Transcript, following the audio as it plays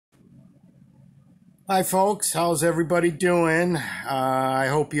Hi folks, how's everybody doing? I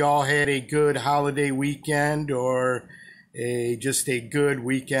hope you all had a good holiday weekend or just a good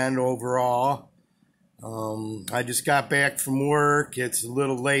weekend overall. I just got back from work. It's a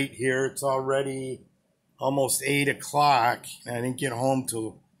little late here. It's already almost 8 o'clock. I didn't get home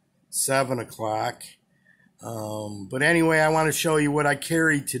till 7 o'clock. But anyway, I want to show you what I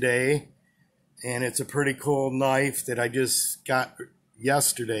carried today. And it's a pretty cool knife that I just got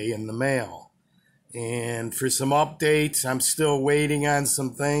yesterday in the mail. And for some updates, I'm still waiting on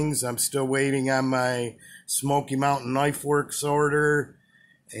some things. I'm still waiting on my Smoky Mountain Knife Works order.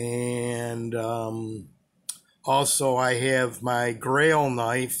 And also I have my Grail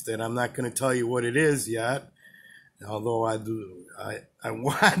knife that I'm not going to tell you what it is yet. Although I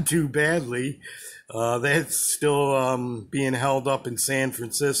want to badly. That's still being held up in San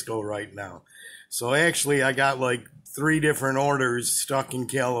Francisco right now. So actually I got like 3 different orders stuck in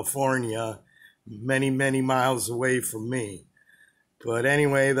California, many miles away from me. But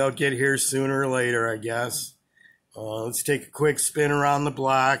anyway, they'll get here sooner or later, I guess. Let's take a quick spin around the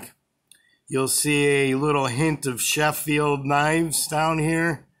block. You'll see a little hint of Sheffield knives down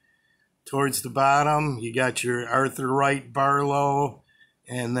here towards the bottom. You got your Arthur Wright Barlow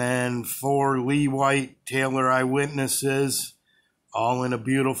and then 4 Lee White Taylor Eyewitnesses all in a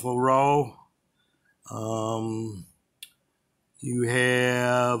beautiful row. You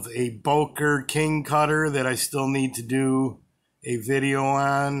have a Boker King Cutter that I still need to do a video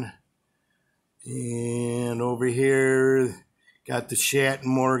on. And over here, got the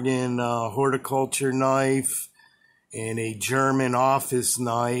Morgan horticulture knife and a German office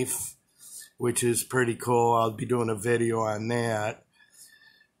knife, which is pretty cool. I'll be doing a video on that.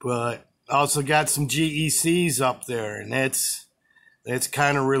 But also got some GECs up there, and that's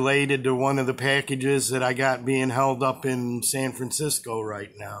kind of related to one of the packages that I got being held up in San Francisco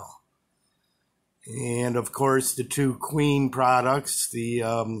right now. And of course, the 2 Queen products, the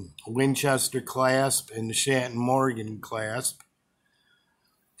Winchester clasp and the Shanton Morgan clasp.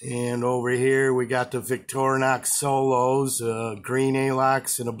 And over here, we got the Victorinox Solos, a green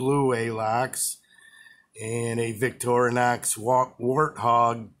A-Lox and a blue A-Lox, and a Victorinox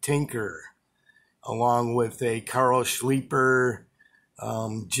Warthog Tinker, along with a Carl Schleiper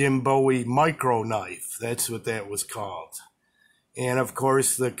Jim Bowie micro knife. That's what that was called. And of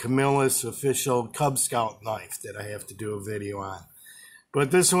course the Camillus official Cub Scout knife that I have to do a video on.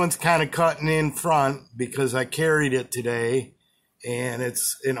 But this one's kind of cutting in front because I carried it today, and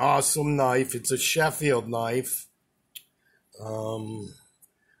it's an awesome knife. It's a Sheffield knife.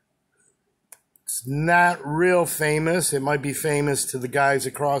 It's not real famous. It might be famous to the guys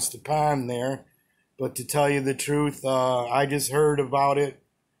across the pond there. But to tell you the truth, I just heard about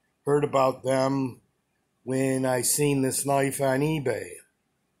them when I seen this knife on eBay.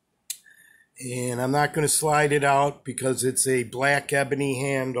 And I'm not going to slide it out because it's a black ebony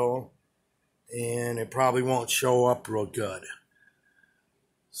handle and it probably won't show up real good.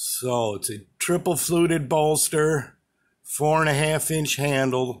 So it's a triple fluted bolster, 4.5-inch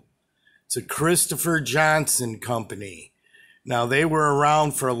handle. It's a Christopher Johnson company. Now, they were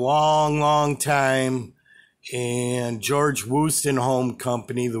around for a long time, and George Woostenholme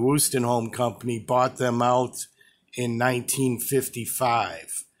Company, the Woostenholme Company, bought them out in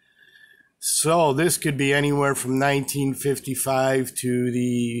 1955. So this could be anywhere from 1955 to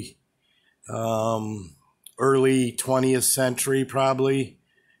the early 20th century, probably.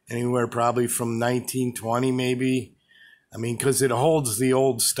 Anywhere probably from 1920, maybe. I mean, because it holds the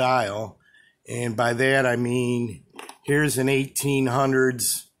old style. And by that, I mean, here's an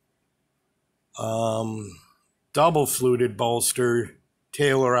 1800s double fluted bolster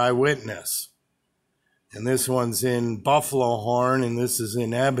Taylor Eyewitness. And this one's in buffalo horn, and this is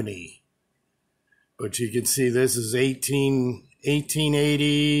in ebony. But you can see this is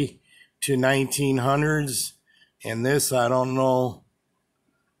 1880 to 1900s. And this, I don't know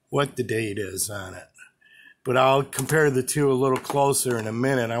what the date is on it. But I'll compare the two a little closer in a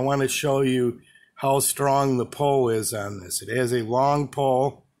minute. I want to show you how strong the pull is on this. It has a long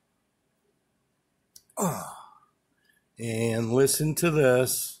pull. And listen to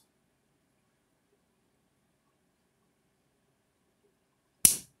this.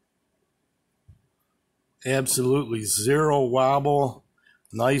 Absolutely zero wobble.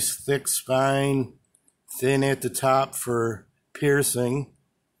 Nice thick spine. Thin at the top for piercing.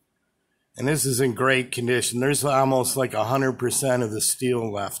 And this is in great condition. There's almost like 100% of the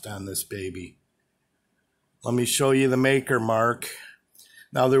steel left on this baby. Let me show you the maker mark.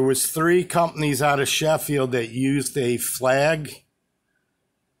 Now, there was 3 companies out of Sheffield that used a flag.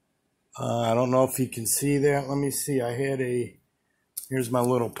 I don't know if you can see that. Let me see. Here's my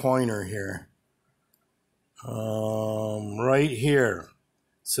little pointer here. right here.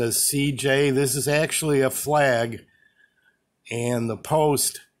 It says CJ. This is actually a flag, and the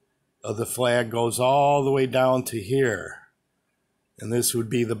post of the flag goes all the way down to here. And this would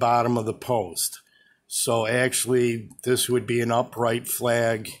be the bottom of the post. So actually, this would be an upright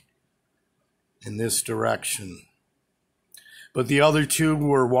flag in this direction. But the other two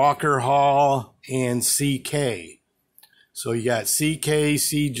were Walker Hall and CK. So you got CK,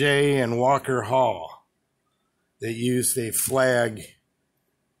 CJ, and Walker Hall that used a flag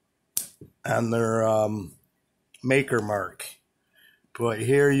on their maker mark. But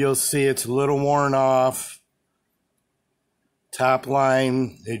here you'll see it's a little worn off. Top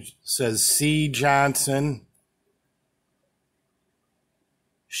line, it says C.Johnson,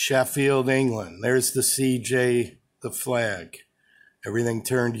 Sheffield, England. There's the CJ, the flag. Everything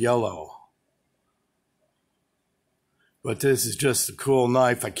turned yellow. But this is just a cool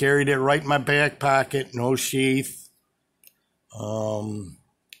knife. I carried it right in my back pocket, no sheath.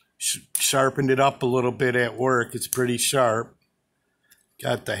 Sharpened it up a little bit at work. It's pretty sharp.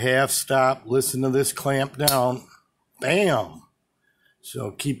 Got the half stop. Listen to this clamp down. Bam!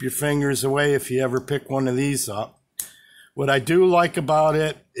 So keep your fingers away if you ever pick one of these up. What I do like about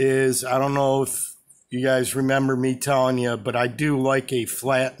it is, I don't know if you guys remember me telling you, but I do like a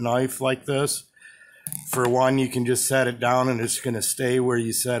flat knife like this. For one, you can just set it down and it's going to stay where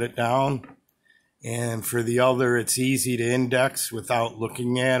you set it down. And for the other, it's easy to index without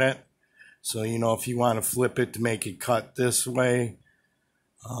looking at it. So, you know, if you want to flip it to make it cut this way,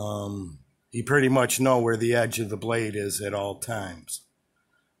 you pretty much know where the edge of the blade is at all times.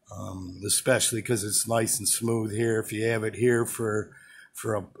 Especially because it's nice and smooth here. If you have it here for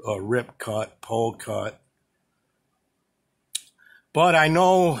a rip cut, pole cut. But I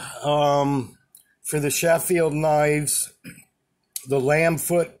know for the Sheffield knives, the lamb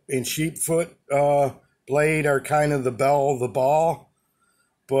foot and sheep foot blade are kind of the belle of the ball.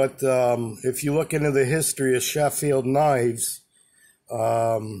 But if you look into the history of Sheffield knives,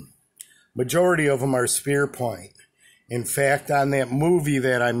 majority of them are spear point. In fact, on that movie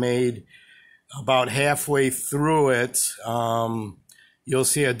that I made, about halfway through it, you'll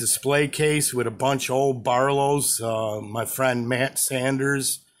see a display case with a bunch of old Barlows. My friend Matt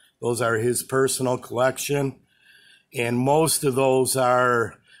Sanders, those are his personal collection. And most of those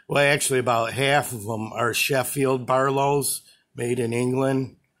are, well, actually about half of them are Sheffield Barlows, made in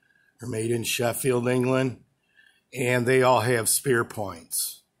England, or made in Sheffield, England. And they all have spear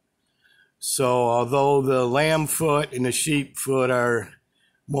points. So although the lamb foot and the sheep foot are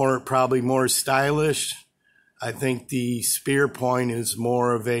probably more stylish, I think the spear point is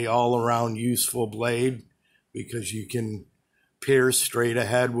more of a all-around useful blade because you can pierce straight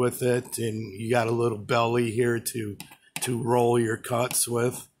ahead with it, and you got a little belly here to roll your cuts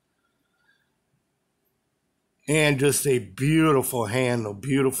with. And just a beautiful handle,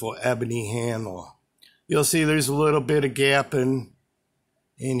 beautiful ebony handle. You'll see there's a little bit of gap in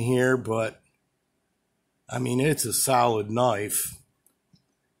here, but I mean, it's a solid knife.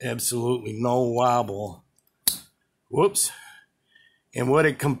 Absolutely no wobble. Whoops. And what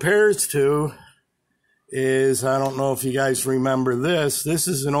it compares to is, I don't know if you guys remember this. This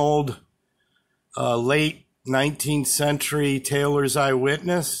is an old late 19th century tailor's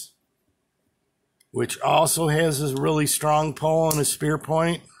eyewitness, which also has a really strong pole and a spear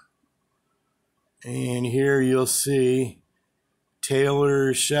point. And here you'll see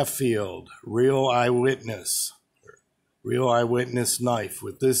Taylor Sheffield, real eyewitness knife.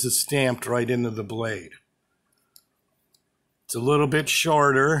 With this is stamped right into the blade. It's a little bit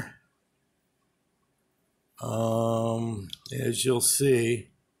shorter, as you'll see,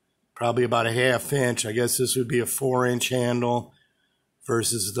 probably about a ½ inch. I guess this would be a 4-inch handle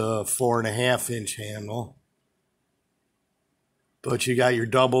versus the 4.5-inch handle. But you got your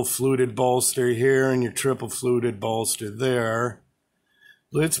double fluted bolster here and your triple fluted bolster there.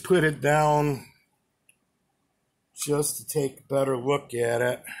 Let's put it down just to take a better look at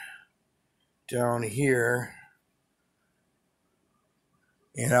it down here.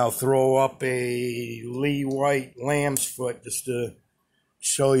 And I'll throw up a Lee White lamb's foot just to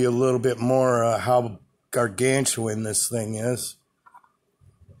show you a little bit more how gargantuan this thing is.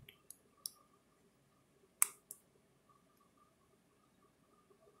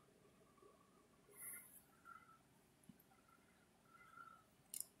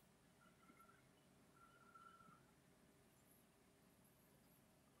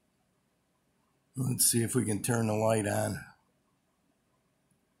 Let's see if we can turn the light on.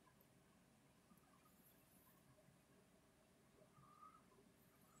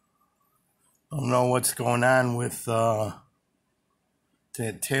 I don't know what's going on with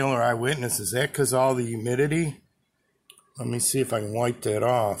that Taylor Eyewitness. Is that because all the humidity? Let me see if I can wipe that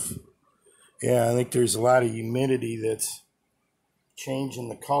off. Yeah, I think there's a lot of humidity that's changing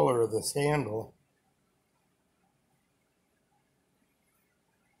the color of this handle.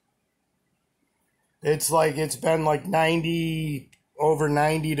 It's been like 90, over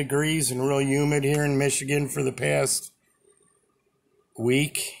 90 degrees and real humid here in Michigan for the past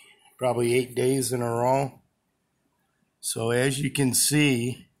week, probably 8 days in a row. So as you can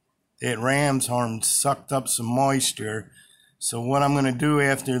see, that ram's horn sucked up some moisture. So what I'm going to do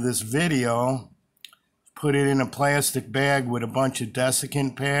after this video, put it in a plastic bag with a bunch of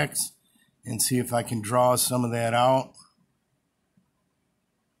desiccant packs and see if I can draw some of that out.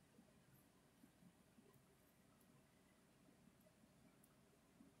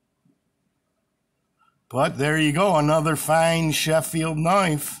 But there you go, another fine Sheffield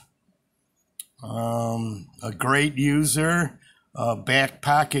knife. A great user, back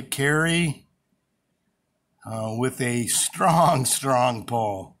pocket carry with a strong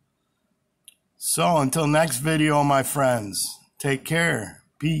pull. So until next video, my friends, take care.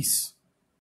 Peace.